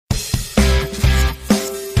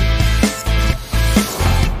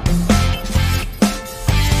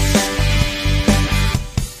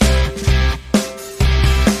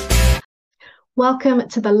Welcome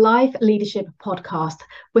to the Life Leadership Podcast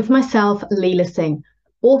with myself, Leela Singh,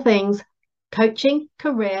 all things coaching,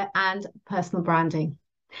 career, and personal branding.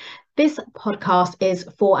 This podcast is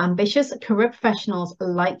for ambitious career professionals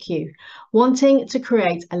like you, wanting to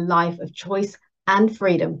create a life of choice and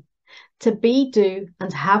freedom, to be, do,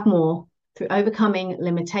 and have more through overcoming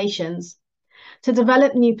limitations, to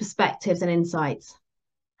develop new perspectives and insights,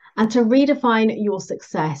 and to redefine your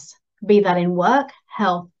success, be that in work,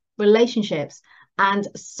 health, relationships, and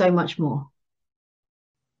so much more.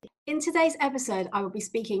 In today's episode, I will be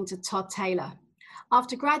speaking to Todd Taylor.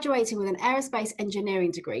 After graduating with an aerospace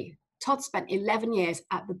engineering degree, Todd spent 11 years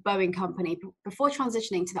at the Boeing company before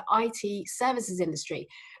transitioning to the IT services industry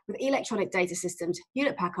with electronic data systems,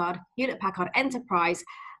 Hewlett-Packard Enterprise,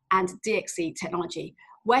 and DXC Technology,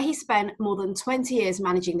 where he spent more than 20 years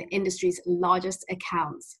managing the industry's largest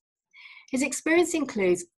accounts. His experience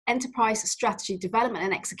includes enterprise strategy development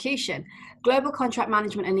and execution, global contract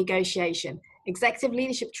management and negotiation, executive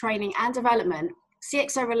leadership training and development,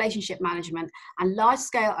 CXO relationship management, and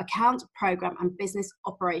large-scale account, program, and business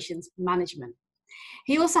operations management.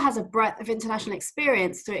 He also has a breadth of international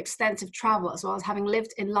experience through extensive travel, as well as having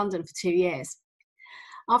lived in London for 2 years.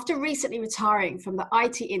 After recently retiring from the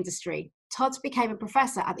IT industry, Todd became a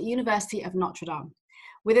professor at the University of Notre Dame,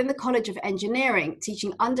 within the College of Engineering,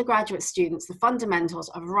 teaching undergraduate students the fundamentals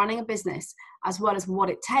of running a business, as well as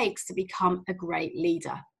what it takes to become a great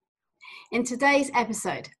leader. In today's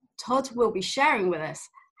episode, Todd will be sharing with us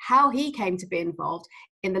how he came to be involved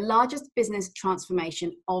in the largest business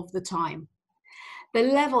transformation of the time, the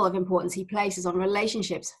level of importance he places on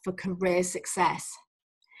relationships for career success,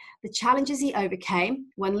 the challenges he overcame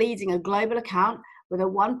when leading a global account with a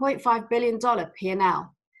 $1.5 billion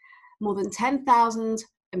P&L, more than 10,000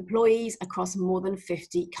 employees across more than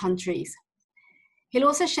 50 countries. He'll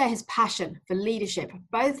also share his passion for leadership,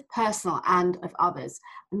 both personal and of others,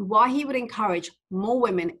 and why he would encourage more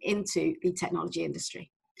women into the technology industry.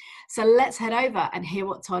 So let's head over and hear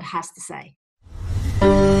what Todd has to say.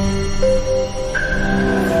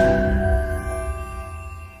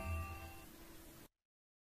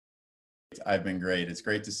 I've been great. It's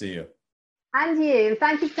great to see you. And you.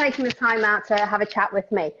 Thank you for taking the time out to have a chat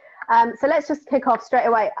with me. So let's just kick off straight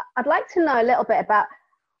away. I'd like to know a little bit about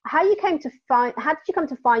how did you come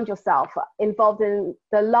to find yourself involved in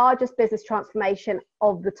the largest business transformation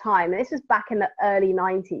of the time? And this was back in the early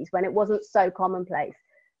 90s when it wasn't so commonplace.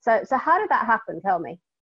 So how did that happen? Tell me.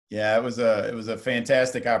 Yeah, it was a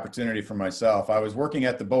fantastic opportunity for myself. I was working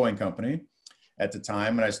at the Boeing company at the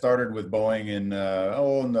time, and I started with Boeing in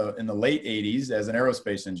the late 80s as an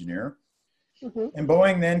aerospace engineer. Mm-hmm. And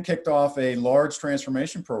Boeing then kicked off a large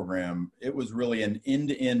transformation program. It was really an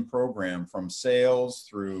end-to-end program from sales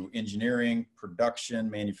through engineering, production,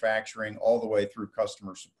 manufacturing, all the way through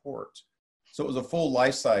customer support. So it was a full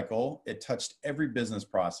life cycle. It touched every business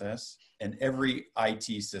process and every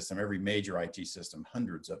IT system, every major IT system,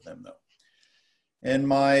 hundreds of them though. And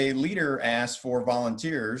my leader asked for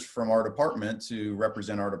volunteers from our department to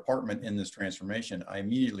represent our department in this transformation. I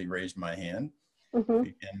immediately raised my hand. Mm-hmm.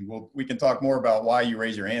 And we can talk more about why you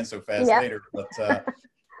raise your hand so fast later, but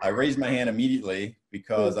I raised my hand immediately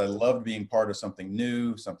because I loved being part of something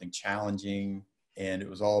new, something challenging, and it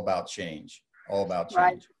was all about change,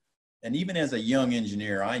 Right. And even as a young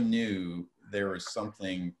engineer, I knew there was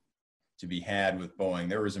something to be had with Boeing.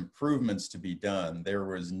 There was improvements to be done. There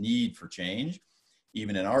was need for change,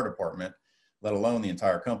 even in our department, let alone the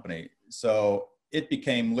entire company. So it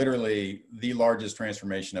became literally the largest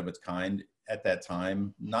transformation of its kind at that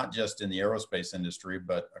time, not just in the aerospace industry,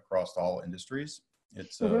 but across all industries.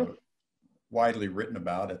 It's widely written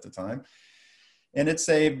about at the time. And it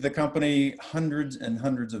saved the company hundreds and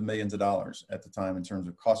hundreds of millions of dollars at the time in terms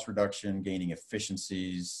of cost reduction, gaining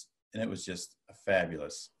efficiencies. And it was just a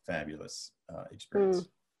fabulous, fabulous experience.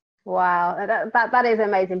 Wow, that is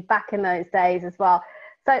amazing back in those days as well.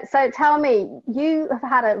 So tell me, you have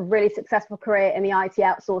had a really successful career in the IT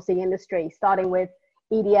outsourcing industry, starting with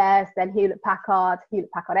EDS, then Hewlett-Packard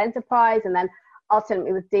Enterprise, and then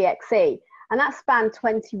ultimately with DXC. And that spanned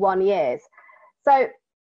 21 years. So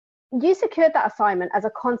you secured that assignment as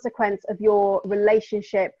a consequence of your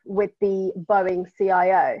relationship with the Boeing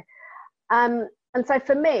CIO. And so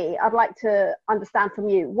for me, I'd like to understand from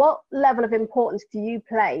you, what level of importance do you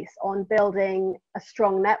place on building a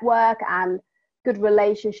strong network and good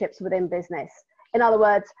relationships within business? In other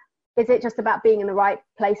words, is it just about being in the right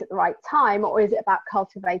place at the right time, or is it about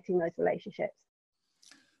cultivating those relationships?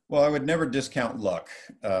 Well, I would never discount luck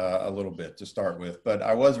a little bit to start with, but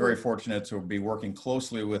I was very fortunate to be working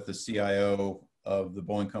closely with the CIO of the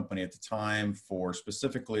Boeing company at the time for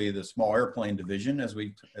specifically the small airplane division, as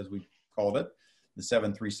we called it, the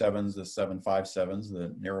 737s, the 757s,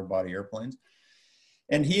 the narrow body airplanes.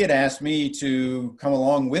 And he had asked me to come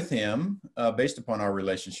along with him, based upon our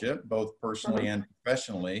relationship, both personally and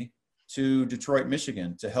professionally, to Detroit,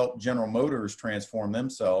 Michigan, to help General Motors transform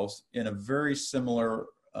themselves in a very similar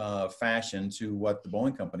fashion to what the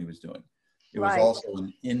Boeing company was doing. It was also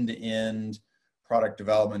an end-to-end product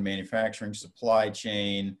development, manufacturing, supply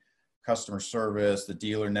chain, customer service, the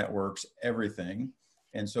dealer networks, everything.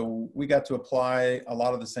 And so we got to apply a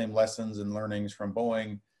lot of the same lessons and learnings from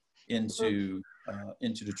Boeing into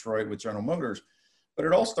Detroit with General Motors. But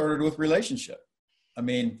it all started with relationship. I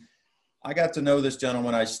mean, I got to know this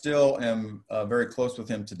gentleman. I still am very close with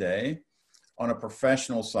him today. On a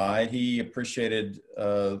professional side, he appreciated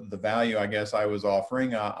the value, I guess, I was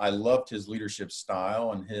offering. I loved his leadership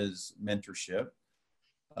style and his mentorship.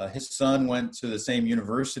 His son went to the same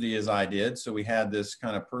university as I did, so we had this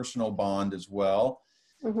kind of personal bond as well.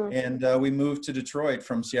 And we moved to Detroit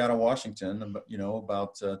from Seattle, Washington,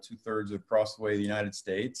 about 2/3 across the way of the United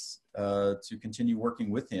States, to continue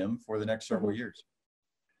working with him for the next several years.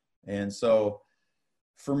 And so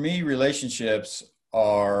for me, relationships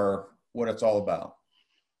are what it's all about.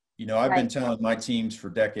 I've been telling my teams for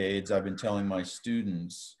decades, I've been telling my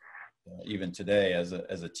students, even today as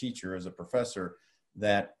a teacher, as a professor,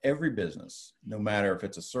 that every business, no matter if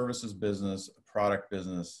it's a services business, a product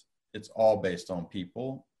business, it's all based on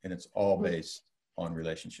people, and it's all based on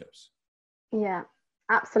relationships. Yeah,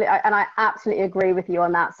 absolutely. And I absolutely agree with you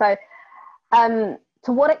on that. So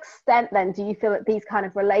to what extent then do you feel that these kind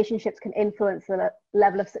of relationships can influence the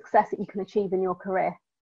level of success that you can achieve in your career?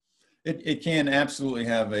 It can absolutely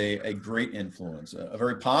have a great influence, a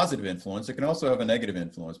very positive influence. It can also have a negative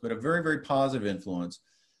influence, but a very, very positive influence.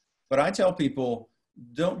 But I tell people,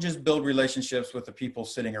 don't just build relationships with the people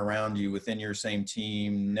sitting around you within your same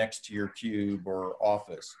team, next to your cube or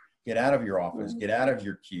office. Get out of your office, get out of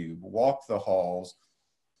your cube, walk the halls,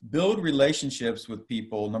 build relationships with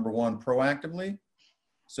people, number one, proactively.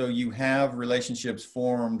 So you have relationships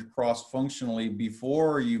formed cross-functionally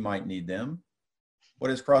before you might need them. What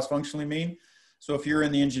does cross-functionally mean? So if you're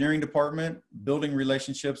in the engineering department, building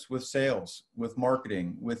relationships with sales, with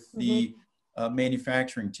marketing, with the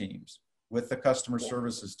manufacturing teams, with the customer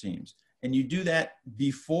services teams. And you do that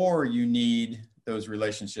before you need those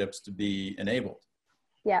relationships to be enabled.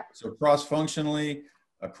 Yeah. So cross-functionally,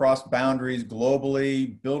 across boundaries,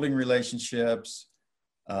 globally, building relationships,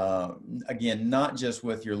 again, not just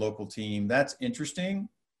with your local team. That's interesting,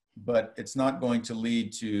 but it's not going to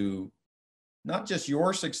lead to not just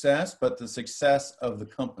your success, but the success of the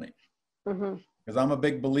company. Because I'm a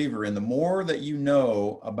big believer in the more that you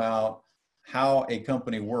know about how a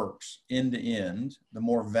company works end to end, the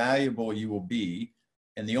more valuable you will be.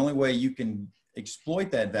 And the only way you can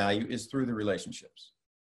exploit that value is through the relationships.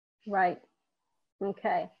 Right.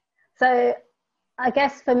 Okay. So I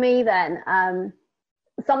guess for me then,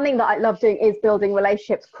 something that I love doing is building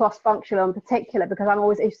relationships cross-functional in particular, because I'm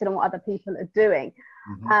always interested in what other people are doing.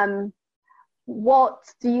 What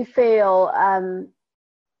do you feel,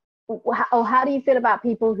 or how do you feel about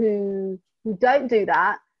people who don't do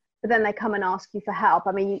that, but then they come and ask you for help?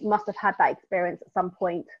 I mean, you must have had that experience at some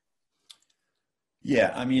point.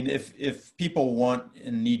 Yeah, I mean, if people want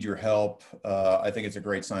and need your help, I think it's a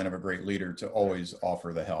great sign of a great leader to always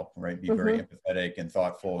offer the help, right? Be very empathetic and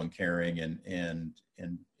thoughtful and caring, and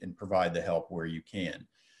provide the help where you can.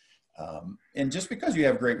 And just because you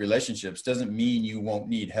have great relationships doesn't mean you won't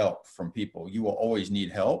need help from people. You will always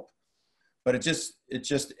need help. But it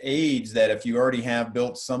just aids that if you already have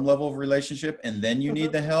built some level of relationship and then you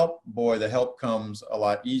need the help, boy, the help comes a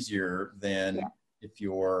lot easier than if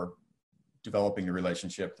you're developing the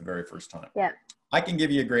relationship the very first time. Yeah. I can give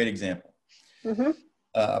you a great example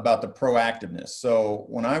about the proactiveness. So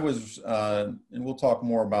when I was, and we'll talk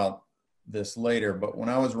more about this later, but when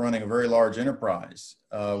I was running a very large enterprise,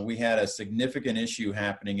 we had a significant issue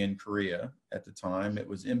happening in Korea at the time. It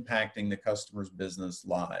was impacting the customer's business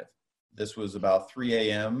live. This was about 3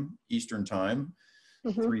 a.m. Eastern time,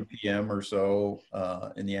 3 p.m. or so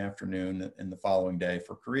in the afternoon in the following day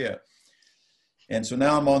for Korea. And so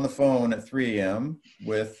now I'm on the phone at 3 a.m.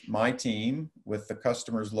 with my team, with the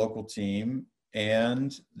customer's local team,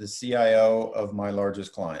 and the CIO of my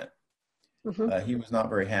largest client. He was not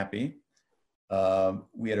very happy.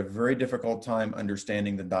 We had a very difficult time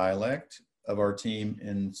understanding the dialect of our team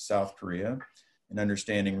in South Korea and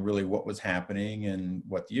understanding really what was happening and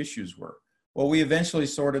what the issues were. Well, we eventually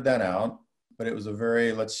sorted that out, but it was a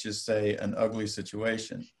very, let's just say, an ugly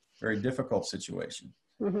situation, very difficult situation.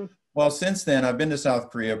 Well, since then, I've been to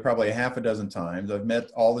South Korea probably a half a dozen times. I've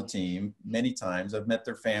met all the team many times. I've met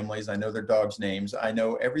their families. I know their dogs' names. I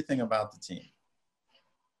know everything about the team.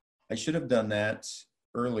 I should have done that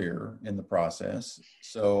earlier in the process.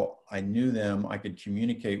 So I knew them, I could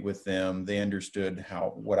communicate with them. They understood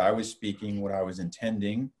what I was speaking, what I was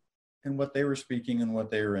intending, and what they were speaking and what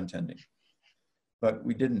they were intending. But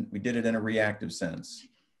we didn't. We did it in a reactive sense.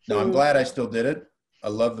 Now, I'm glad I still did it. I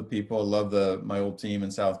love the people. I love my old team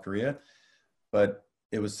in South Korea. But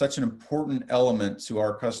it was such an important element to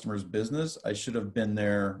our customers' business. I should have been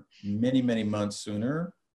there many, many months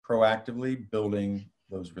sooner, proactively building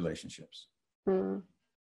those relationships. And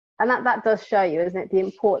that does show you, isn't it, the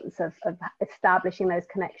importance of establishing those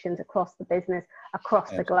connections across the business,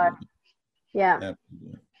 across the globe. Yeah.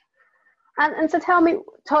 Absolutely. And so tell me,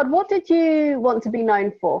 Todd, what did you want to be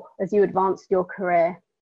known for as you advanced your career?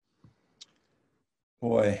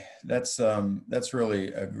 Boy, that's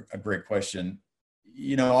really a great question.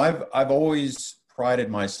 You know, I've always prided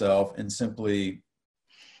myself in simply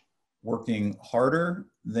working harder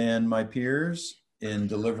than my peers in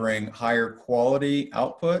delivering higher quality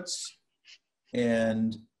outputs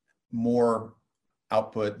and more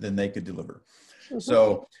output than they could deliver.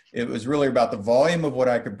 So it was really about the volume of what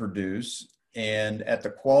I could produce, and at the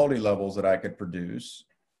quality levels that I could produce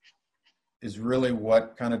is really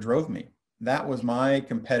what kind of drove me. That was my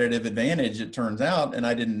competitive advantage, it turns out, and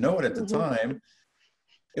I didn't know it at the time.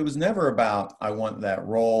 It was never about, I want that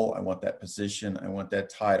role, I want that position, I want that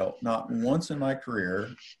title. Not once in my career,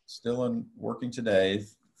 still in working today,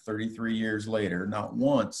 33 years later, not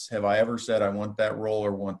once have I ever said I want that role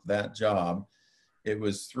or want that job. It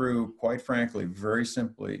was through, quite frankly, very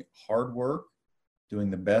simply, hard work, doing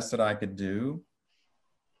the best that I could do,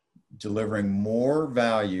 delivering more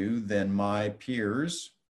value than my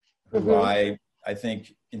peers, who I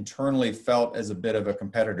think internally felt as a bit of a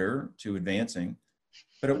competitor to advancing.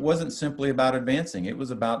 But it wasn't simply about advancing. It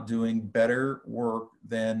was about doing better work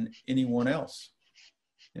than anyone else.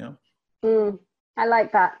 Yeah. I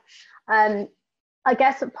like that. I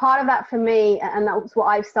guess part of that for me, and that's what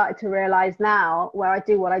I've started to realize now, where I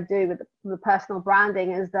do what I do with the personal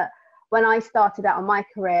branding, is that when I started out on my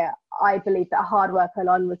career, I believed that hard work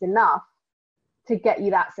alone was enough to get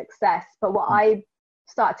you that success. But what I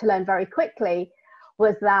started to learn very quickly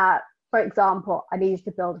was that, for example, I needed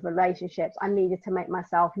to build relationships. I needed to make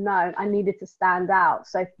myself known. I needed to stand out.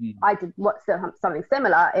 So I did something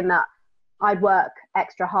similar in that I'd work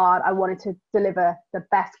extra hard. I wanted to deliver the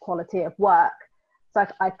best quality of work so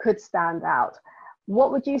I could stand out.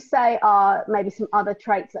 What would you say are maybe some other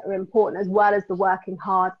traits that are important, as well as the working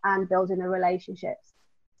hard and building the relationships?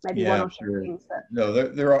 Maybe one or two things that... No,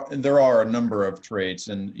 there are a number of traits,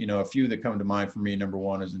 and you know, a few that come to mind for me. Number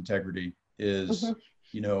one is integrity.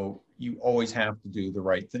 You know, you always have to do the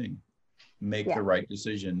right thing, make the right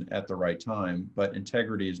decision at the right time. But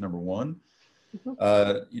integrity is number one.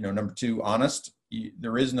 You know, number two, honest.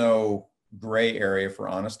 There is no gray area for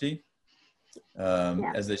honesty.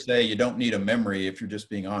 As they say, you don't need a memory if you're just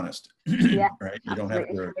being honest. Right? You don't have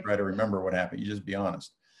to try to remember what happened. You just be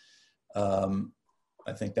honest.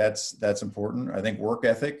 I think that's important. I think work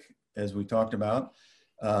ethic, as we talked about,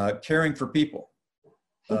 caring for people.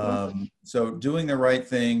 So doing the right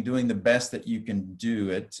thing, doing the best that you can do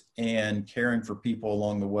it, and caring for people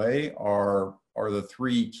along the way are the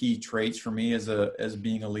three key traits for me as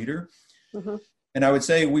being a leader. And I would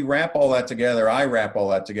say we wrap all that together. I wrap all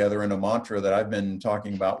that together in a mantra that I've been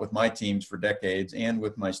talking about with my teams for decades and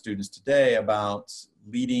with my students today about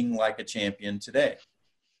leading like a champion today.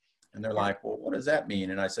 And they're like, well, what does that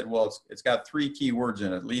mean? And I said, well, it's got three key words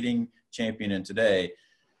in it: leading, champion, and today.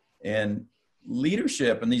 And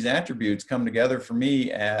leadership and these attributes come together for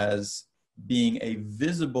me as being a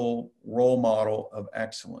visible role model of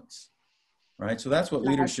excellence, right? So that's what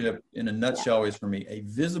leadership in a nutshell is for me: a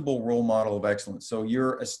visible role model of excellence. So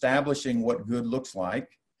you're establishing what good looks like.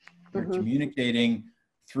 You're communicating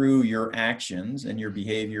through your actions and your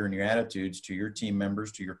behavior and your attitudes to your team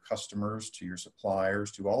members, to your customers, to your suppliers,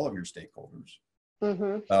 to all of your stakeholders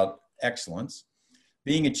about excellence.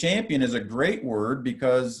 Being a champion is a great word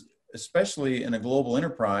because, especially in a global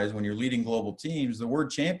enterprise, when you're leading global teams, the word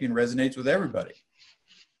champion resonates with everybody.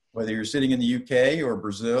 Whether you're sitting in the UK or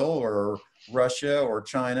Brazil or Russia or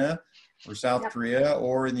China or South Korea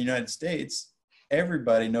or in the United States,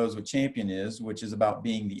 everybody knows what champion is, which is about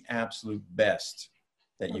being the absolute best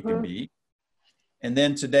that you can be. And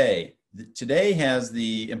then today has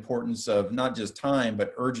the importance of not just time,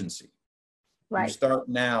 but urgency. You start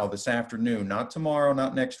now, this afternoon, not tomorrow,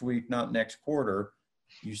 not next week, not next quarter.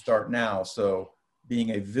 You start now. So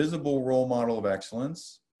being a visible role model of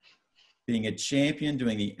excellence, being a champion,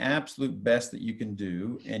 doing the absolute best that you can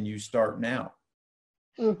do, and you start now.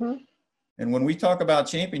 And when we talk about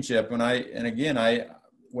championship,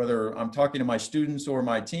 whether I'm talking to my students or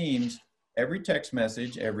my teams, every text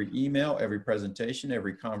message, every email, every presentation,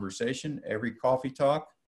 every conversation, every coffee talk,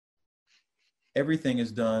 everything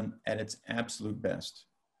is done at its absolute best.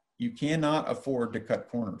 You cannot afford to cut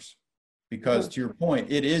corners because, to your point,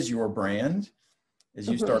 it is your brand. As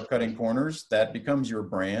you start cutting corners, that becomes your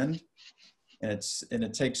brand. And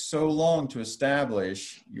it takes so long to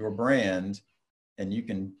establish your brand, and you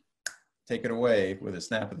can take it away with a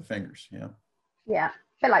snap of the fingers. Yeah. Yeah.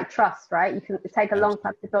 A bit like trust, right? You can take a long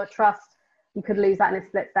time to build trust. You could lose that in a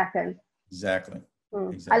split second. Exactly.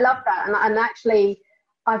 I love that. And actually,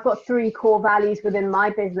 I've got 3 core values within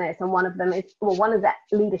my business, and one of them is, well, one is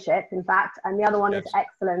leadership, in fact, and the other one is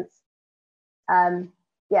excellence.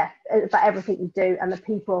 For everything you do, and the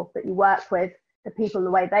people that you work with, the people, the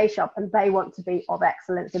way they shop, and they want to be of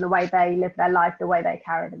excellence in the way they live their life, the way they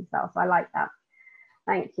carry themselves. I like that.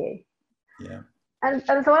 Thank you. Yeah. And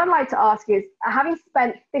so what I'd like to ask you is, having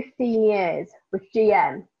spent 15 years with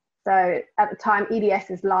GM, so at the time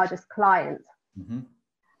EDS's largest client, and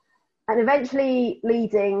eventually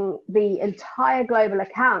leading the entire global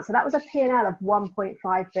account. So that was a P&L of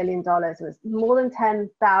 $1.5 billion. It was more than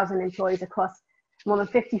 10,000 employees across more than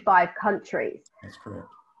 55 countries. That's correct.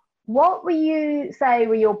 What would you say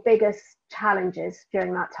were your biggest challenges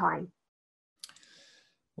during that time?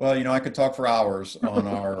 Well, I could talk for hours on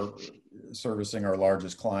our servicing our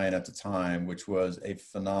largest client at the time, which was a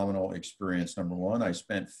phenomenal experience. Number one, I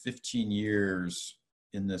spent 15 years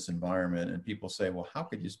in this environment, and people say, well, how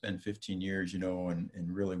could you spend 15 years, in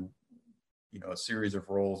really, a series of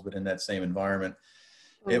roles, but in that same environment?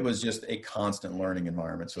 It was just a constant learning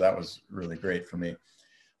environment. So that was really great for me.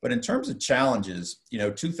 But in terms of challenges,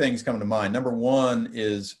 2 things come to mind. Number one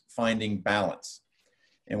is finding balance.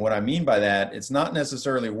 And what I mean by that, it's not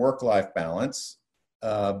necessarily work-life balance,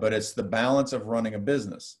 but it's the balance of running a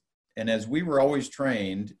business. And as we were always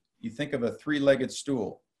trained, you think of a 3-legged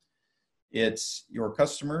stool. It's your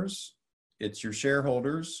customers, it's your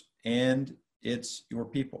shareholders, and it's your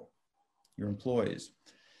people, your employees.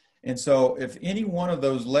 And so if any one of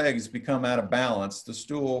those legs become out of balance, the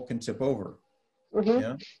stool can tip over.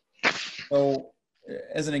 Yeah. So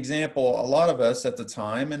as an example, a lot of us at the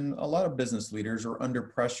time, and a lot of business leaders, are under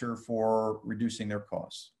pressure for reducing their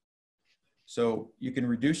costs. So you can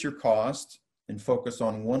reduce your cost and focus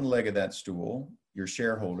on one leg of that stool, your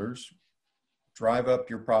shareholders, drive up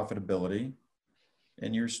your profitability,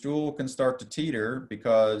 and your stool can start to teeter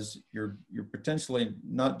because you're potentially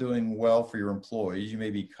not doing well for your employees. You may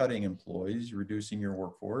be cutting employees, reducing your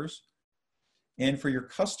workforce. And for your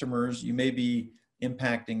customers, you may be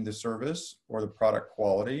impacting the service or the product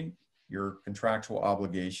quality, your contractual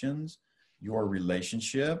obligations, your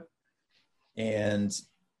relationship, and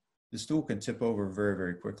the stool can tip over very,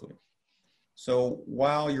 very quickly. So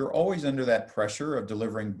while you're always under that pressure of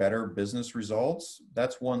delivering better business results,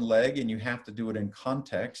 that's one leg, and you have to do it in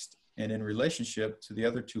context and in relationship to the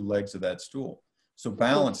other 2 legs of that stool. So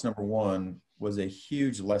balance, number one, was a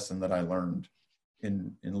huge lesson that I learned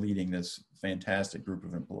in leading this fantastic group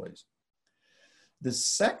of employees. The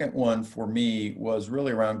second one for me was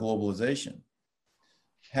really around globalization.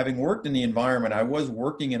 Having worked in the environment, I was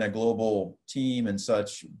working in a global team and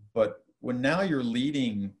such, but when now you're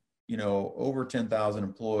leading over 10,000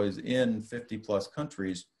 employees in 50 plus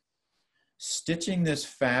countries, stitching this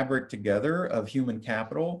fabric together of human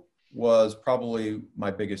capital was probably my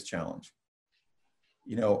biggest challenge.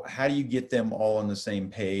 How do you get them all on the same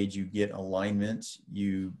page? You get alignment,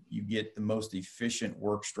 you get the most efficient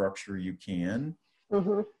work structure you can.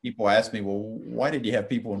 People ask me, well, why did you have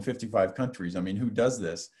people in 55 countries? I mean, who does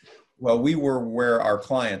this? Well, we were where our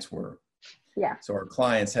clients were. Yeah. So our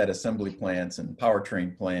clients had assembly plants and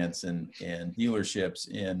powertrain plants and dealerships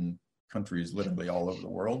in countries literally all over the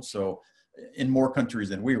world. So in more countries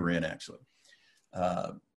than we were in, actually.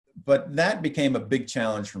 But that became a big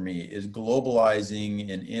challenge for me, is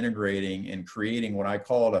globalizing and integrating and creating what I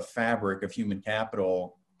called a fabric of human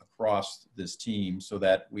capital across this team so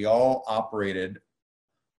that we all operated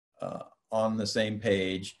on the same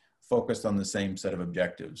page, focused on the same set of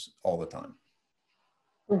objectives all the time.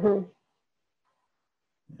 Yeah.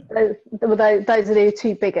 Those are the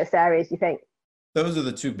 2 biggest areas, you think? Those are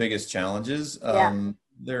the 2 biggest challenges.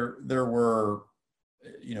 There were,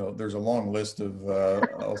 there's a long list of,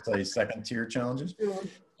 I'll say, 2nd-tier challenges.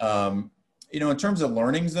 In terms of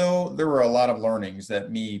learnings, though, there were a lot of learnings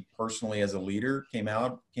that me personally as a leader came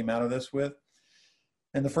out of this with.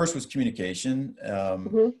 And the first was communication.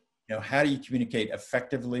 How do you communicate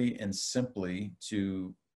effectively and simply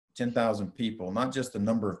to 10,000 people, not just the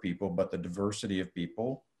number of people, but the diversity of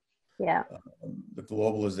people, the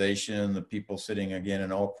globalization, the people sitting again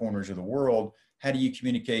in all corners of the world? how do you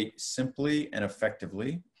communicate simply and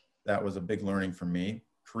effectively? That was a big learning for me.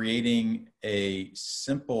 Creating a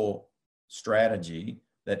simple strategy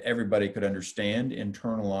that everybody could understand,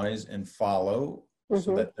 internalize, and follow,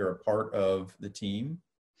 so that they're a part of the team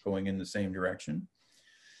going in the same direction.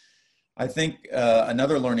 I think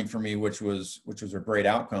another learning for me, which was a great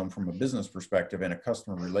outcome from a business perspective and a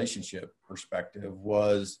customer relationship perspective,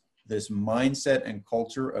 was this mindset and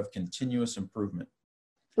culture of continuous improvement.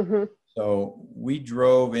 So we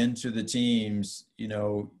drove into the teams, you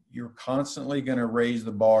know, you're constantly going to raise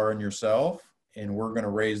the bar on yourself, and we're going to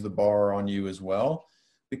raise the bar on you as well,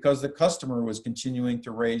 because the customer was continuing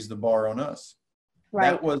to raise the bar on us.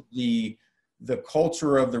 Right. That was the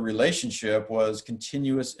culture of the relationship, was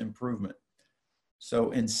continuous improvement.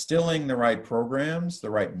 So instilling the right programs, the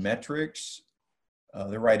right metrics,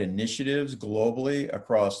 the right initiatives globally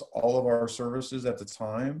across all of our services at the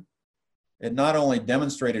time, it not only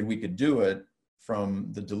demonstrated we could do it from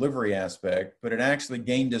the delivery aspect, but it actually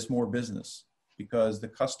gained us more business because the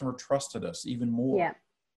customer trusted us even more,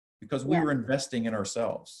 because we were investing in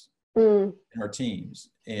ourselves, in our teams,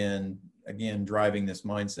 and again, driving this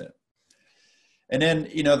mindset. And then,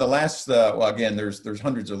 you know, the last, well, again, there's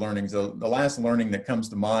hundreds of learnings. The last learning that comes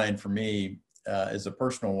to mind for me is a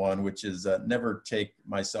personal one, which is never take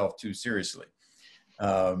myself too seriously.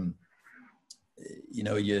 You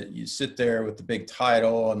know, you sit there with the big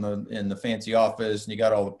title in the fancy office, and you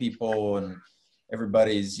got all the people, and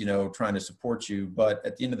everybody's, you know, trying to support you. But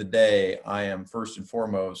at the end of the day, I am first and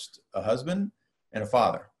foremost a husband and a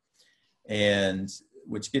father, and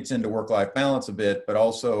which gets into work-life balance a bit, but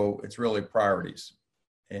also it's really priorities.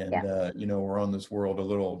 And, you know, we're on this world a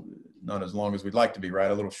little, not as long as we'd like to be, right?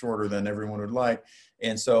 A little shorter than everyone would like.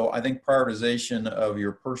 And so I think prioritization of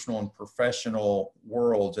your personal and professional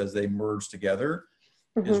worlds as they merge together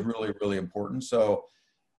is really, really important. So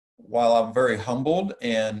while I'm very humbled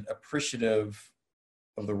and appreciative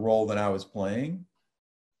of the role that I was playing,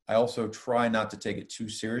 I also try not to take it too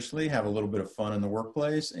seriously, have a little bit of fun in the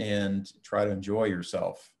workplace, and try to enjoy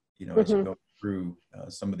yourself, you know, as you go through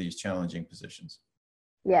some of these challenging positions.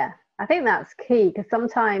 Yeah, I think that's key, because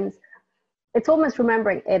sometimes it's almost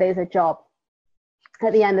remembering it is a job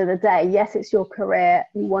at the end of the day. Yes, it's your career,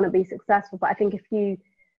 you want to be successful, but I think if you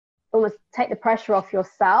almost take the pressure off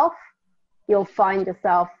yourself, you'll find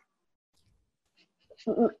yourself,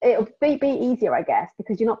 it'll be easier, I guess,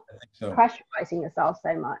 because you're not pressurizing yourself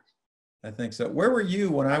so much. I think so. Where were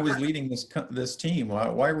you when I was leading this team?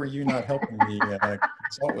 Why were you not helping me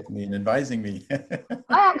consult with me and advising me?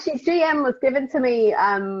 GM was given to me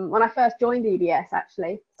when I first joined EDS,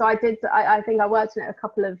 actually. So I think I worked in it a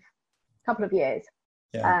couple of years.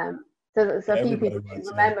 Yeah. So a few people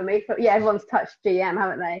remember me. But yeah, everyone's touched GM,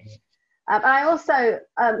 haven't they? Yeah. And I also,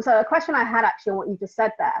 so a question I had actually on what you just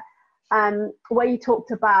said there, where you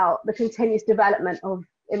talked about the continuous development of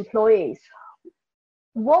employees.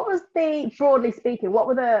 What was broadly speaking, what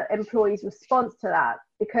were the employees' response to that?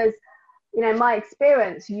 Because, you know, in my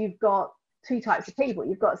experience, you've got two types of people.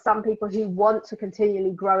 You've got some people who want to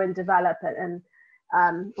continually grow and develop and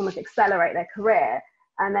almost accelerate their career.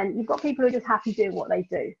 And then you've got people who are just happy doing what they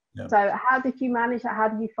do. Yeah. So how did you manage that? How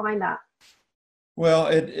did you find that?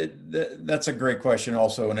 Well, that's a great question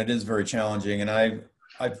also, and it is very challenging. And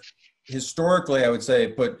I've historically, I would say,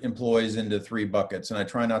 put employees into three buckets, and I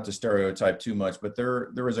try not to stereotype too much, but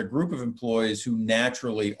there is a group of employees who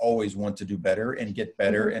naturally always want to do better and get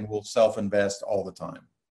better and will self-invest all the time.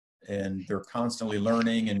 And they're constantly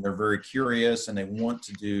learning, and they're very curious, and they want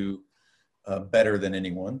to do better than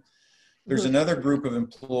anyone. There's another group of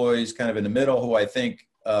employees kind of in the middle who I think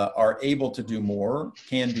are able to do more,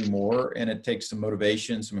 can do more, and it takes some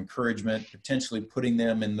motivation, some encouragement, potentially putting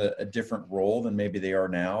them in a different role than maybe they are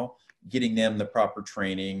now, getting them the proper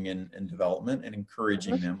training and development, and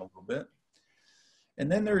encouraging them a little bit.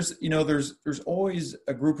 And then there's always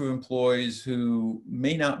a group of employees who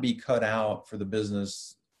may not be cut out for the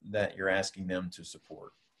business that you're asking them to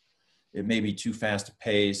support. It may be too fast a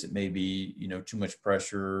pace. It may be, you know, too much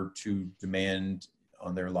pressure, too demand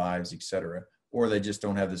on their lives, et cetera. Or they just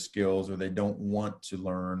don't have the skills, or they don't want to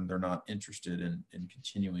learn. They're not interested in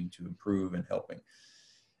continuing to improve and helping.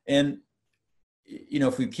 And, you know,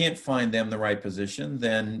 if we can't find them the right position,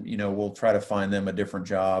 then, you know, we'll try to find them a different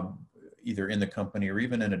job, either in the company or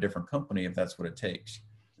even in a different company, if that's what it takes.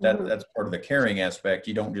 That's part of the caring aspect.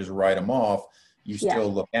 You don't just write them off. You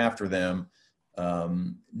still look after them.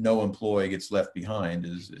 No employee gets left behind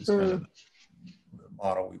is kind of the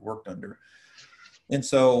model we worked under. And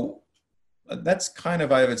so that's kind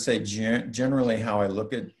of, I would say, generally how I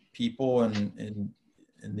look at people and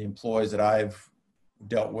the employees that I've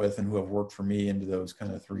dealt with and who have worked for me into those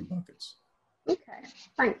kind of three buckets. Okay,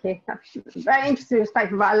 thank you. That's very interesting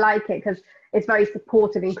perspective, but I like it because it's very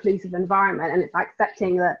supportive, inclusive environment, and it's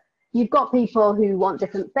accepting that you've got people who want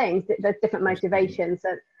different things. There's different motivations.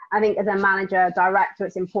 So I think as a manager, director,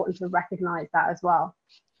 it's important to recognize that as well.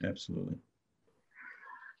 Absolutely.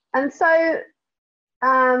 And so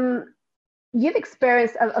you've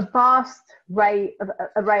experienced a vast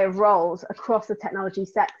array of roles across the technology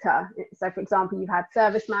sector. So, for example, you've had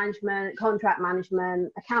service management, contract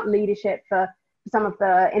management, account leadership for some of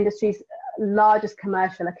the industry's largest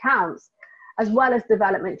commercial accounts, as well as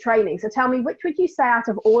development training. So tell me, which would you say out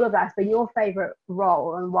of all of that has been your favorite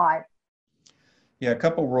role and why? Yeah, a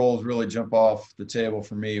couple roles really jump off the table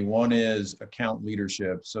for me. One is account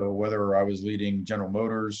leadership. So whether I was leading General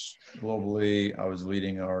Motors globally, I was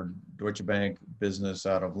leading our Deutsche Bank business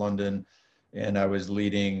out of London, and I was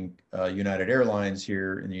leading United Airlines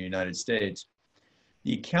here in the United States.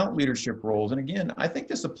 The account leadership roles, and again, I think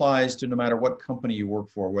this applies to no matter what company you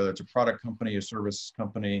work for, whether it's a product company, a service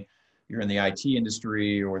company, you're in the IT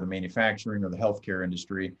industry or the manufacturing or the healthcare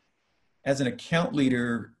industry. As an account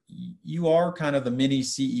leader, you are kind of the mini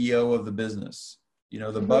CEO of the business. You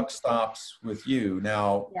know, the buck stops with you.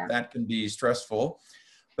 Now, that can be stressful,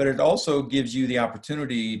 but it also gives you the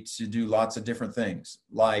opportunity to do lots of different things,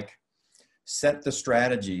 like set the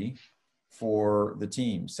strategy for the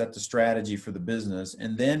team, set the strategy for the business,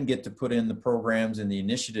 and then get to put in the programs and the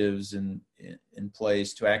initiatives in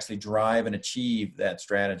place to actually drive and achieve that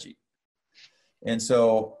strategy. And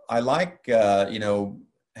so I like, you know,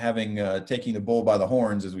 having taking the bull by the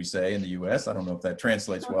horns, as we say in the U.S. I don't know if that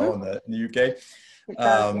translates well in the U.K. It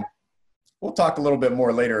does, yeah. We'll talk a little bit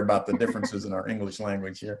more later about the differences in our English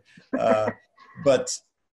language here. But,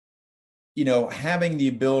 you know, having the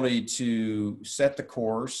ability to set the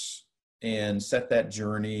course and set that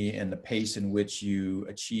journey and the pace in which you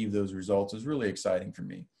achieve those results is really exciting for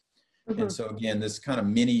me. And so again, this kind of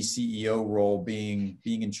mini CEO role, being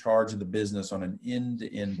in charge of the business on an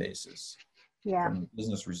end-to-end basis. From the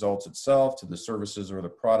business results itself to the services or the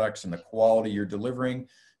products and the quality you're delivering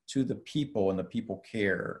to the people and the people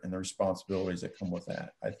care and the responsibilities that come with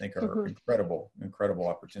that, I think are incredible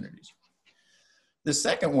opportunities. The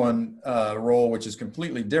second one role, which is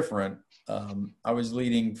completely different, I was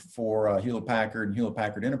leading for Hewlett Packard and Hewlett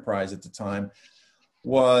Packard Enterprise at the time,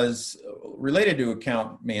 was related to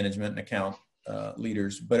account management and account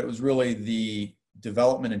leaders, but it was really the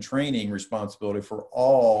development and training responsibility for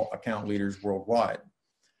all account leaders worldwide.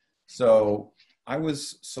 So I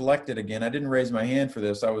was selected again. I didn't raise my hand for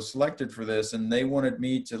this. I was selected for this, and they wanted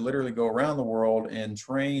me to literally go around the world and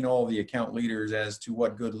train all the account leaders as to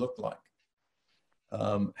what good looked like.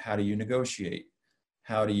 How do you negotiate?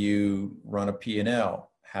 How do you run a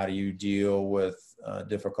P&L? How do you deal with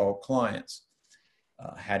difficult clients?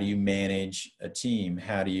 How do you manage a team?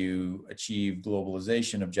 How do you achieve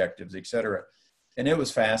globalization objectives, et cetera? And it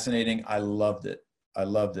was fascinating. I loved it. I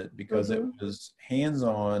loved it because it was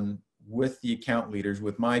hands-on with the account leaders,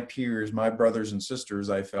 with my peers, my brothers and sisters,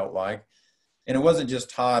 I felt like. And it wasn't just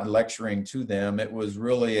Todd lecturing to them. It was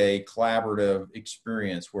really a collaborative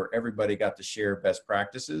experience where everybody got to share best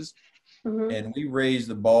practices. And we raised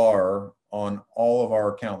the bar on all of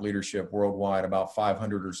our account leadership worldwide, about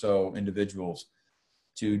 500 or so individuals,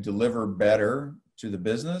 to deliver better to the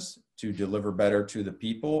business, to deliver better to the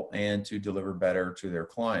people, and to deliver better to their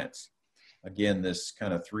clients. Again, this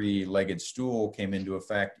kind of three-legged stool came into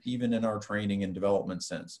effect even in our training and development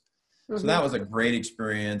sense. So that was a great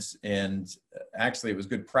experience, and actually it was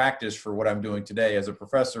good practice for what I'm doing today as a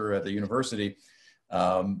professor at the university.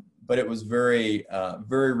 But it was very,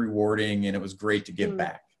 very rewarding, and it was great to give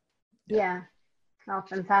back. Yeah. Oh,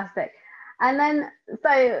 fantastic. And then,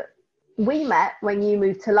 so we met when you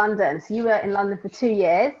moved to London. So you were in London for 2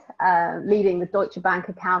 years, leading the Deutsche Bank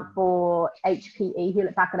account for HPE,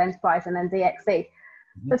 Hewlett Packard Enterprise, and then DXC.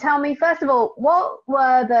 So tell me, first of all, what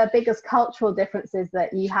were the biggest cultural differences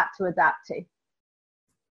that you had to adapt to?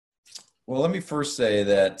 Well, let me first say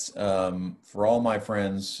that for all my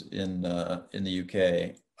friends in the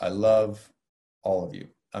UK, I love all of you.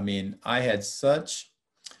 I mean, I had such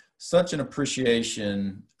an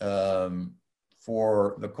appreciation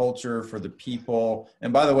for the culture, for the people.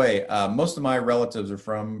 And by the way, most of my relatives are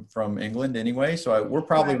from England anyway, so we're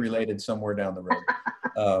probably related somewhere down the road.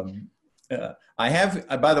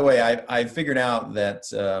 By the way, I figured out that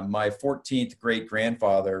my 14th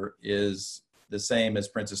great-grandfather is the same as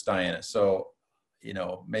Princess Diana. So, you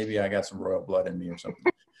know, maybe I got some royal blood in me or something.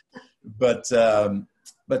 But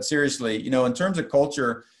seriously, you know, in terms of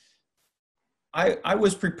culture, I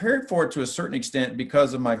was prepared for it to a certain extent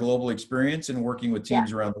because of my global experience in working with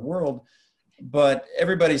teams around the world. But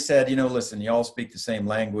everybody said, listen, you all speak the same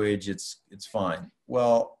language. It's fine.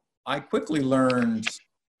 Well, I quickly learned,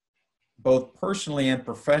 both personally and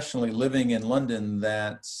professionally, living in London,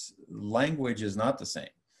 that language is not the same.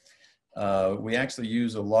 We actually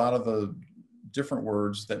use a lot of the different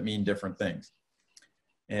words that mean different things.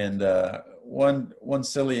 And one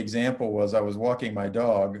silly example was, I was walking my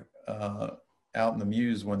dog out in the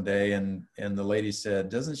Mews one day, and the lady said,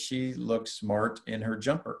 "Doesn't she look smart in her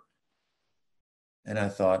jumper?" And I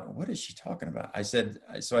thought, what is she talking about? I said,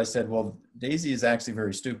 well, Daisy is actually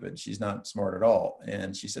very stupid. She's not smart at all.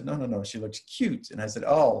 And she said, no, she looks cute. And I said,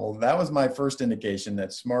 oh, well, that was my first indication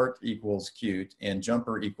that smart equals cute and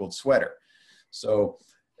jumper equals sweater. So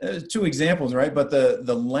two examples, right? But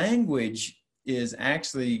the language is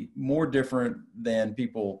actually more different than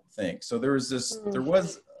people think. So there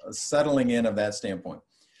was a settling in of that standpoint.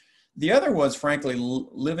 The other was, frankly,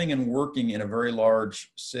 living and working in a very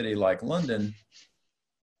large city like London.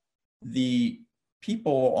 The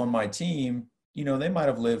people on my team, they might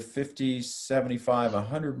have lived 50, 75,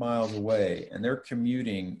 100 miles away, and they're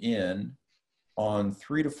commuting in on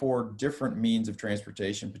 3 to 4 different means of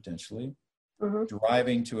transportation, potentially,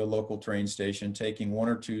 driving to a local train station, taking 1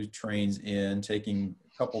 or 2 trains in, taking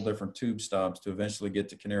a couple different tube stops to eventually get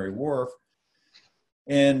to Canary Wharf.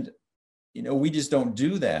 And we just don't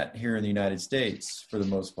do that here in the United States for the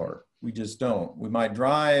most part. We just don't. We might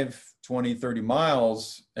drive 20, 30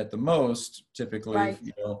 miles at the most, typically, right.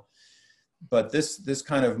 But this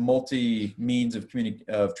kind of multi means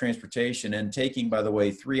of transportation, and taking, by the way,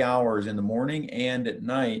 3 hours in the morning and at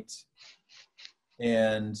night.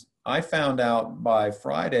 And I found out by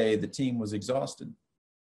Friday the team was exhausted,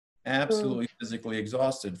 absolutely physically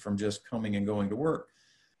exhausted from just coming and going to work.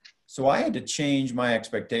 So I had to change my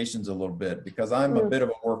expectations a little bit, because I'm a bit of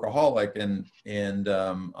a workaholic, and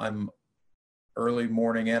I'm early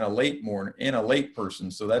morning and a late person.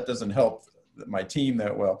 So that doesn't help my team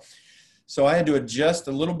that well. So I had to adjust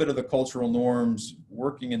a little bit of the cultural norms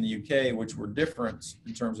working in the UK, which were different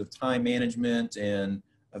in terms of time management and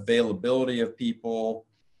availability of people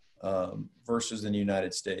versus in the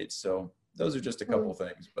United States. So those are just a couple of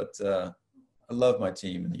things, but I love my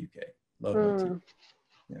team in the UK. Love my team.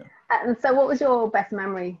 Yeah. And so what was your best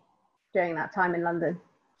memory during that time in London?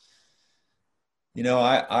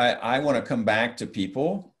 I want to come back to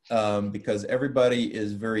people because everybody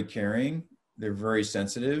is very caring. They're very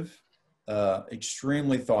sensitive,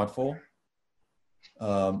 extremely thoughtful.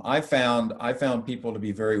 I found people to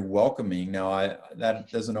be very welcoming. Now, that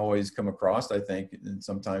doesn't always come across, I think, and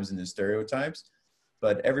sometimes in the stereotypes,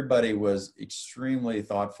 but everybody was extremely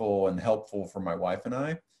thoughtful and helpful for my wife and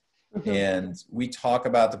I. And we talk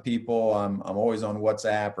about the people. I'm always on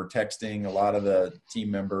WhatsApp or texting a lot of the team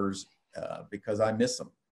members because I miss them.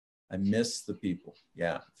 I miss the people.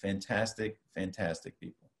 Yeah, fantastic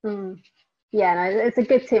people. Yeah, no, it's a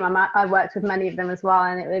good team. I worked with many of them as well,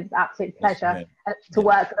 and it was an absolute pleasure to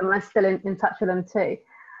work with them. And I'm still in touch with them too.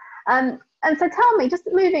 And so tell me, just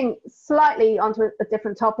moving slightly onto a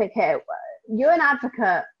different topic here, you're an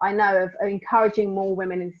advocate, I know, of encouraging more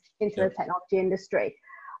women into the technology industry.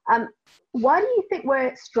 Why do you think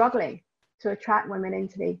we're struggling to attract women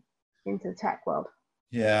into the tech world?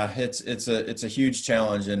 Yeah, it's a huge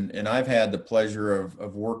challenge, and I've had the pleasure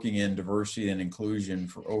of working in diversity and inclusion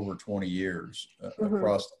for over 20 years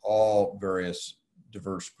across all various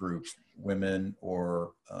diverse groups, women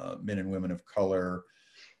or men and women of color,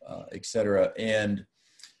 et cetera. And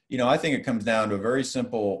I think it comes down to a very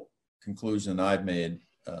simple conclusion I've made,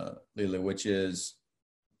 Leila, which is,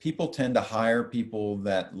 people tend to hire people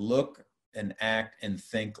that look and act and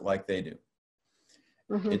think like they do.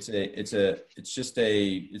 It's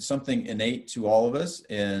something innate to all of us.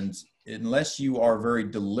 And unless you are very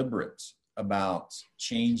deliberate about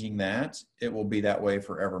changing that, it will be that way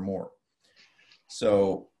forevermore.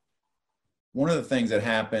 So one of the things that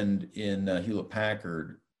happened in Hewlett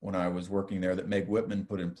Packard when I was working there that Meg Whitman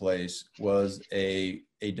put in place was a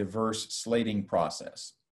diverse slating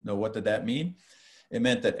process. Now, what did that mean? It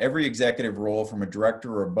meant that every executive role from a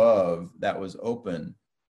director or above that was open,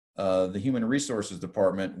 the human resources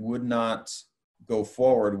department would not go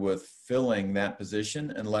forward with filling that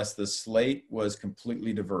position unless the slate was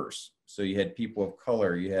completely diverse. So you had people of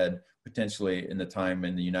color, you had potentially in the time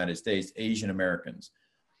in the United States, Asian Americans,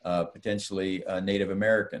 potentially Native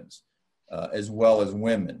Americans, as well as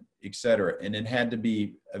women, et cetera. And it had to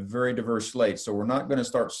be a very diverse slate. So we're not going to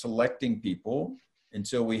start selecting people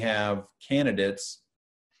until we have candidates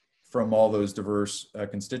from all those diverse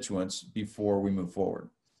constituents before we move forward.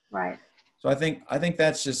 Right. So I think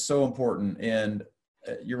that's just so important. And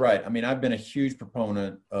you're right. I mean, I've been a huge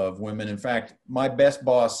proponent of women. In fact, my best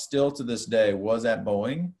boss still to this day was at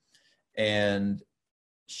Boeing, and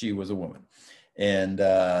she was a woman. And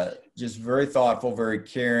just very thoughtful, very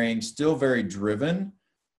caring, still very driven,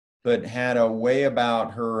 but had a way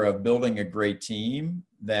about her of building a great team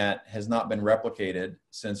that has not been replicated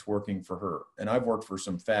since working for her. And I've worked for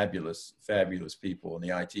some fabulous, fabulous people in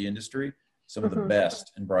the IT industry, some of the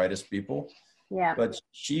best and brightest people. Yeah. But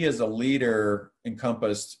she as a leader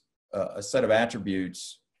encompassed a set of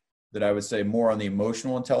attributes that I would say more on the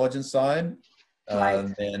emotional intelligence side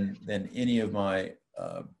than any of my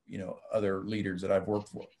other leaders that I've worked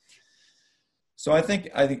for. So I think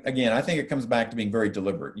it comes back to being very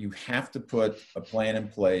deliberate. You have to put a plan in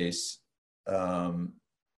place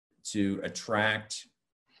to attract,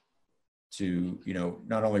 to,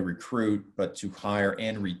 not only recruit, but to hire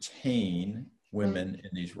and retain women in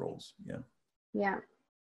these roles. Yeah. Yeah.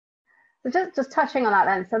 So just touching on that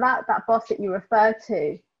then. So that boss that you referred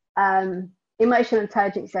to, emotional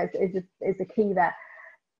intelligence is the key there.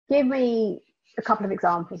 Give me a couple of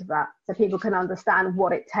examples of that so people can understand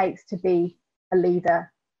what it takes to be a leader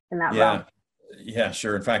in that realm. Yeah,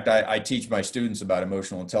 sure. In fact, I teach my students about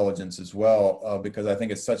emotional intelligence as well, because I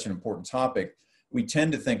think it's such an important topic. We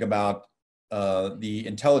tend to think about the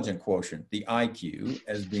intelligent quotient, the IQ,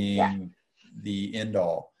 as being the end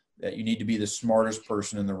all, that you need to be the smartest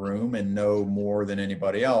person in the room and know more than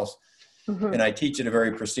anybody else. And I teach at a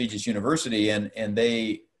very prestigious university, and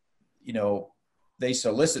they, they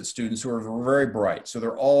solicit students who are very bright. So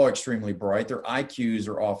they're all extremely bright. Their IQs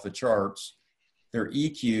are off the charts. Their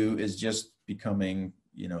EQ is just becoming,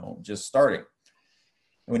 just starting.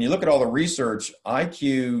 And when you look at all the research,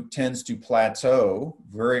 IQ tends to plateau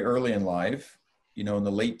very early in life, in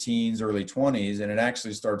the late teens, early 20s, and it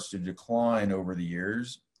actually starts to decline over the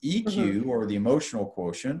years. EQ, or the emotional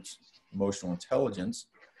quotient, emotional intelligence,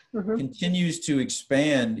 continues to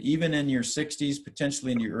expand even in your 60s,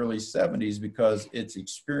 potentially in your early 70s, because it's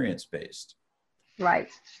experience-based. Right.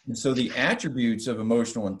 And so the attributes of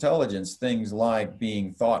emotional intelligence, things like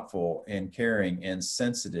being thoughtful and caring and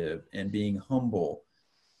sensitive and being humble,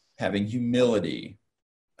 having humility,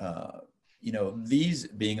 these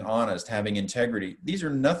being honest, having integrity, these are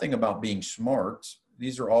nothing about being smart.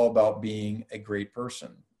 These are all about being a great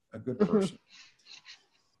person, a good person.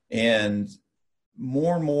 And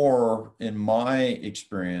more in my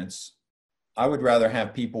experience, I would rather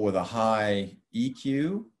have people with a high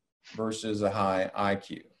EQ versus a high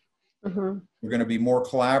IQ. They're going to be more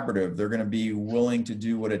collaborative. They're going to be willing to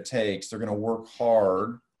do what it takes. They're going to work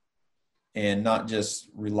hard and not just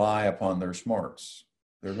rely upon their smarts.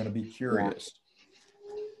 They're going to be curious.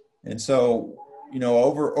 And so,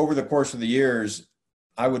 over the course of the years,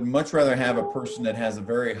 I would much rather have a person that has a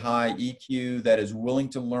very high EQ, that is willing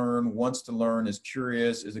to learn, wants to learn, is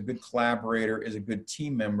curious, is a good collaborator, is a good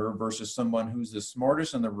team member, versus someone who's the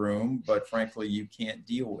smartest in the room, but frankly, you can't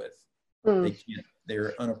deal with.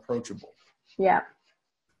 They're unapproachable. Yeah.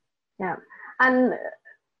 And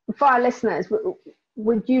for our listeners,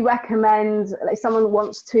 would you recommend, like, someone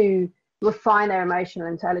wants to refine their emotional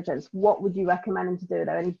intelligence, what would you recommend them to do? Are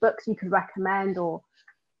there any books you could recommend, or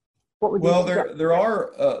what would you suggest? There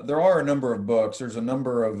are a number of books. There's a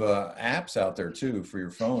number of apps out there too for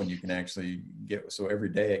your phone. You can actually get, so every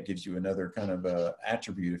day it gives you another kind of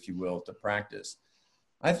attribute, if you will, to practice.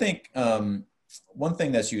 I think one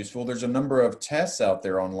thing that's useful, there's a number of tests out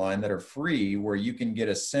there online that are free, where you can get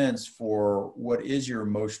a sense for what is your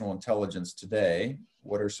emotional intelligence today.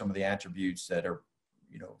 What are some of the attributes that are,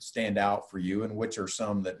 stand out for you, and which are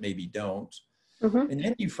some that maybe don't. And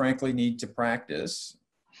then you frankly need to practice.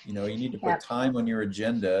 You need to put time on your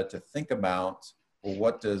agenda to think about, well,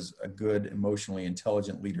 what does a good emotionally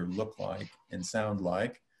intelligent leader look like and sound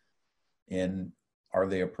like? And are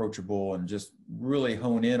they approachable? And just really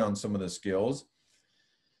hone in on some of the skills.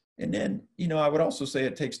 And then, I would also say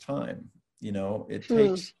it takes time. It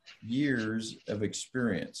takes years of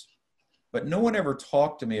experience. But no one ever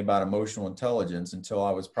talked to me about emotional intelligence until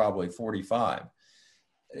I was probably 45.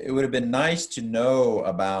 It would have been nice to know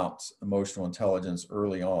about emotional intelligence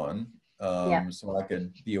early on, so I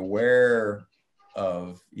could be aware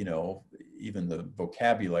of, even the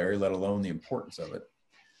vocabulary, let alone the importance of it.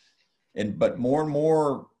 But more and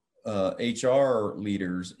more HR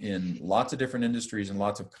leaders in lots of different industries and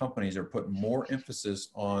lots of companies are putting more emphasis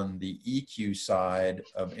on the EQ side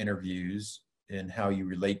of interviews and how you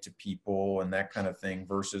relate to people and that kind of thing,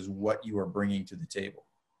 versus what you are bringing to the table.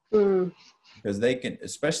 Because they can,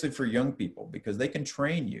 especially for young people, because they can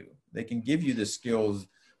train you. They can give you the skills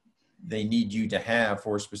they need you to have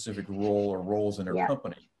for a specific role or roles in their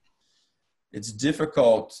company. It's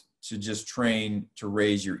difficult to just train to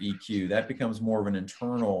raise your EQ. That becomes more of an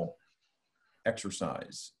internal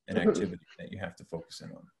exercise and activity that you have to focus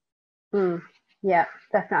in on. Yeah,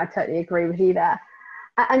 definitely. I totally agree with you there.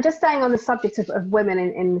 And just staying on the subject of women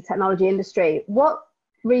in the technology industry, what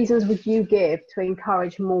reasons would you give to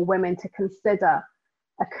encourage more women to consider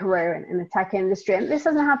a career in the tech industry? And this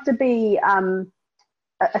doesn't have to be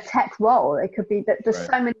a tech role. It could be that there's Right.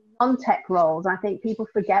 so many non-tech roles. I think people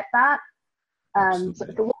forget that. So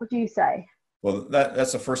what would you say? Well,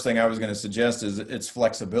 that's the first thing I was going to suggest is it's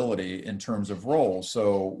flexibility in terms of roles.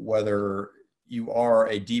 So whether you are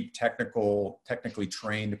a deep technically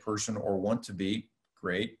trained person or want to be,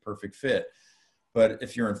 great, perfect fit. But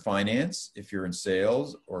if you're in finance, if you're in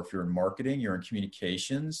sales, or if you're in marketing, you're in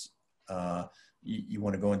communications, you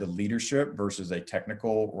want to go into leadership versus a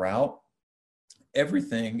technical route,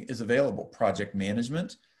 everything is available. Project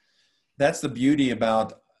management. That's the beauty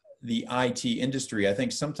about the IT industry. I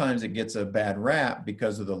think sometimes it gets a bad rap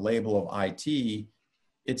because of the label of IT.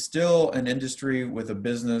 It's still an industry with a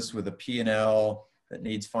business, with a P&L that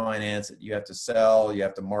needs finance. That you have to sell, you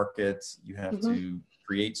have to market, you have to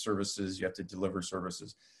create services, you have to deliver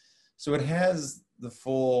services. So it has the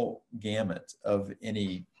full gamut of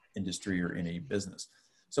any industry or any business.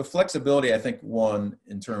 So flexibility, I think, one,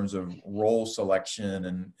 in terms of role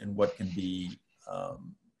selection and what can be,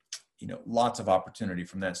 lots of opportunity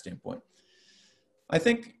from that standpoint. I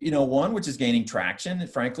think, one, which is gaining traction,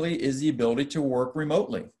 frankly, is the ability to work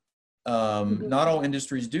remotely. Not all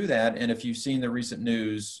industries do that. And if you've seen the recent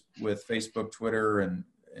news with Facebook, Twitter, and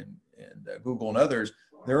Google and others,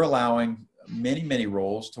 they're allowing many, many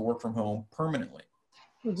roles to work from home permanently.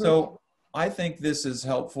 So I think this is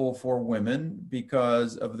helpful for women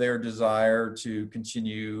because of their desire to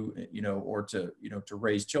continue, or to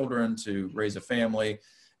raise children, to raise a family,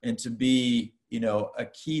 and to be, a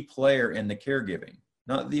key player in the caregiving.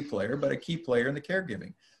 Not the player, but a key player in the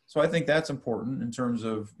caregiving. So I think that's important in terms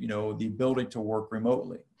of, the ability to work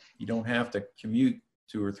remotely. You don't have to commute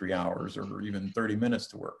 2 or 3 hours or even 30 minutes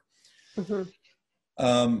to work.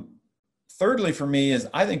 Thirdly, for me, is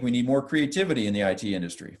I think we need more creativity in the IT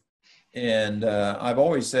industry. And I've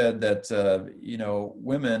always said that,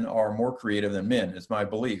 women are more creative than men, is my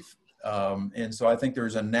belief. And so I think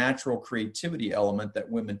there's a natural creativity element that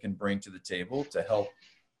women can bring to the table to help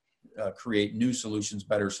create new solutions,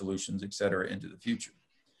 better solutions, et cetera, into the future.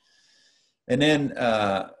 And then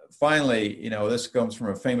finally, this comes from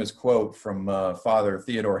a famous quote from Father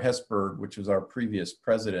Theodore Hesburgh, which was our previous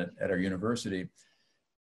president at our university.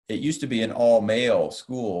 It used to be an all-male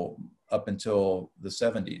school up until the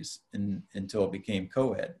 70s, until it became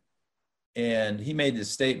co-ed. And he made this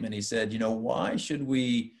statement. He said, why should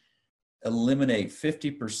we eliminate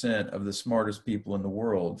 50% of the smartest people in the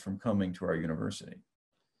world from coming to our university?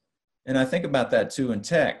 And I think about that too in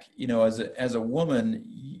tech. As a woman,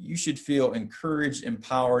 you should feel encouraged,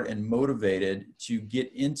 empowered, and motivated to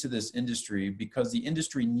get into this industry because the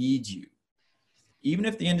industry needs you. Even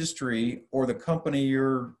if the industry or the company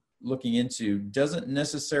you're looking into doesn't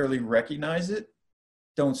necessarily recognize it,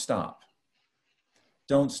 don't stop.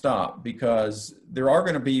 Don't stop, because there are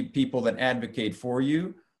going to be people that advocate for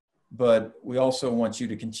you, but we also want you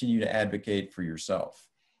to continue to advocate for yourself.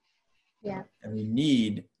 Yeah. And we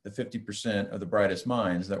need the 50% of the brightest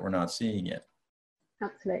minds that we're not seeing yet.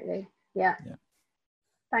 Absolutely. Yeah.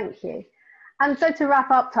 Thank you. And so to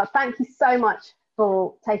wrap up, Todd, thank you so much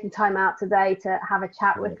for taking time out today to have a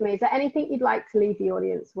chat with me. Is there anything you'd like to leave the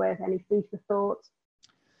audience with? Any food for thought?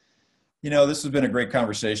 This has been a great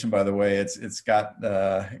conversation, by the way. It's got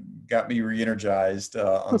me re-energized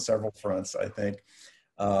on several fronts, I think.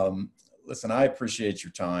 Listen, I appreciate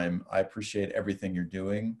your time. I appreciate everything you're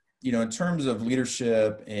doing. In terms of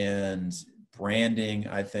leadership and branding,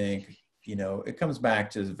 I think, it comes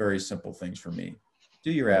back to very simple things for me.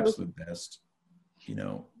 Do your absolute best.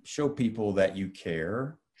 Show people that you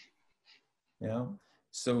care.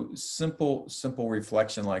 So simple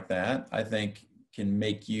reflection like that, I think, can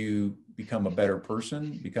make you become a better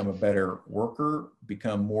person, become a better worker,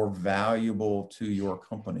 become more valuable to your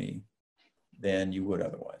company than you would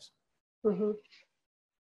otherwise.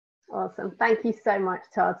 Awesome. Thank you so much,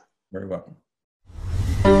 Todd. Very welcome.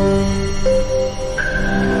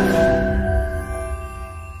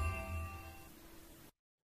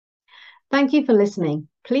 Thank you for listening.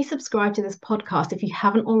 Please subscribe to this podcast if you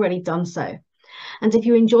haven't already done so. And if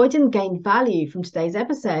you enjoyed and gained value from today's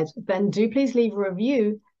episode, then do please leave a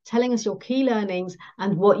review telling us your key learnings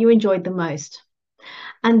and what you enjoyed the most.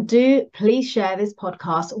 And do please share this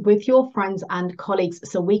podcast with your friends and colleagues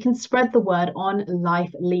so we can spread the word on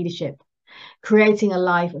life leadership, creating a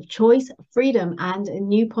life of choice, freedom, and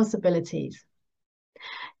new possibilities.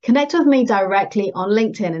 Connect with me directly on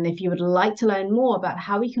LinkedIn, and if you would like to learn more about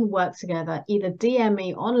how we can work together, either DM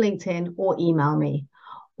me on LinkedIn or email me.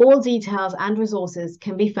 All details and resources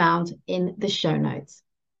can be found in the show notes.